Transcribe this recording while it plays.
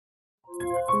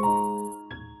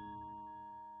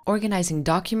organizing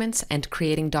documents and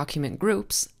creating document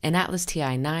groups in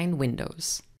ATLAS.ti 9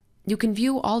 Windows. You can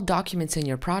view all documents in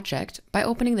your project by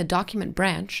opening the Document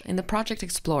branch in the Project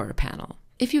Explorer panel.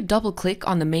 If you double-click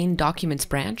on the main Documents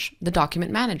branch, the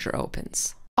Document Manager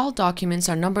opens. All documents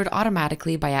are numbered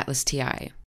automatically by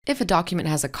ATLAS.ti. If a document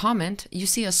has a comment, you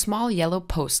see a small yellow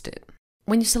post-it.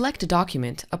 When you select a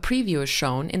document, a preview is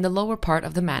shown in the lower part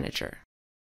of the manager.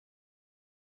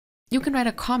 You can write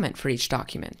a comment for each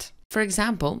document. For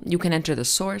example, you can enter the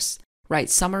source, write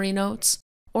summary notes,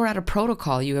 or add a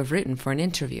protocol you have written for an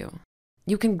interview.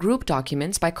 You can group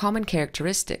documents by common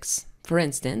characteristics, for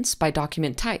instance, by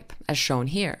document type, as shown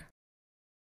here.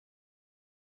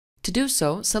 To do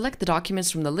so, select the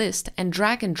documents from the list and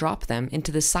drag and drop them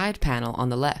into the side panel on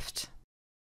the left.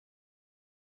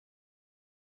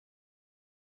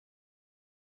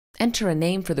 Enter a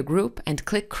name for the group and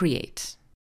click Create.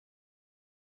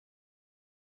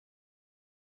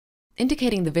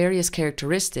 Indicating the various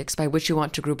characteristics by which you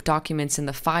want to group documents in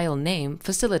the file name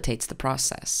facilitates the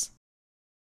process.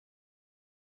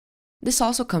 This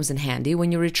also comes in handy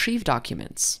when you retrieve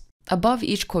documents. Above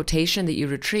each quotation that you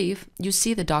retrieve, you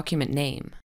see the document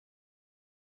name.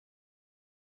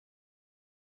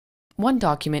 One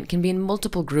document can be in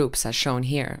multiple groups as shown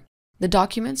here. The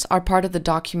documents are part of the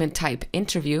document type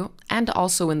Interview and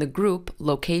also in the group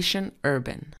Location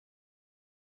Urban.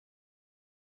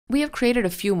 We have created a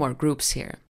few more groups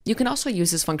here. You can also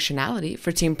use this functionality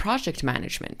for team project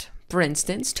management, for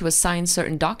instance, to assign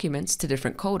certain documents to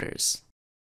different coders.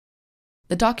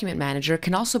 The Document Manager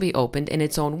can also be opened in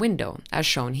its own window, as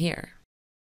shown here.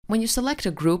 When you select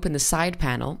a group in the side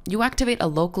panel, you activate a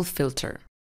local filter.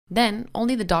 Then,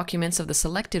 only the documents of the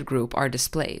selected group are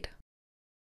displayed.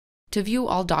 To view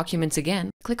all documents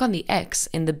again, click on the X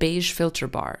in the beige filter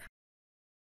bar.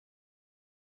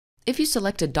 If you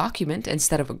select a document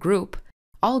instead of a group,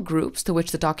 all groups to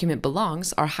which the document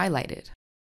belongs are highlighted.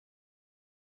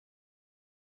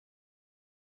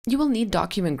 You will need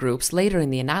document groups later in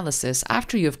the analysis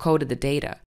after you have coded the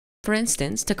data, for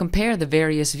instance, to compare the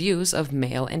various views of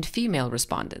male and female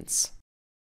respondents.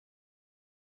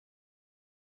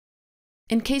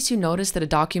 In case you notice that a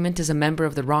document is a member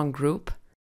of the wrong group,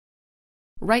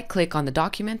 right-click on the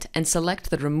document and select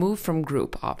the Remove from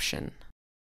Group option.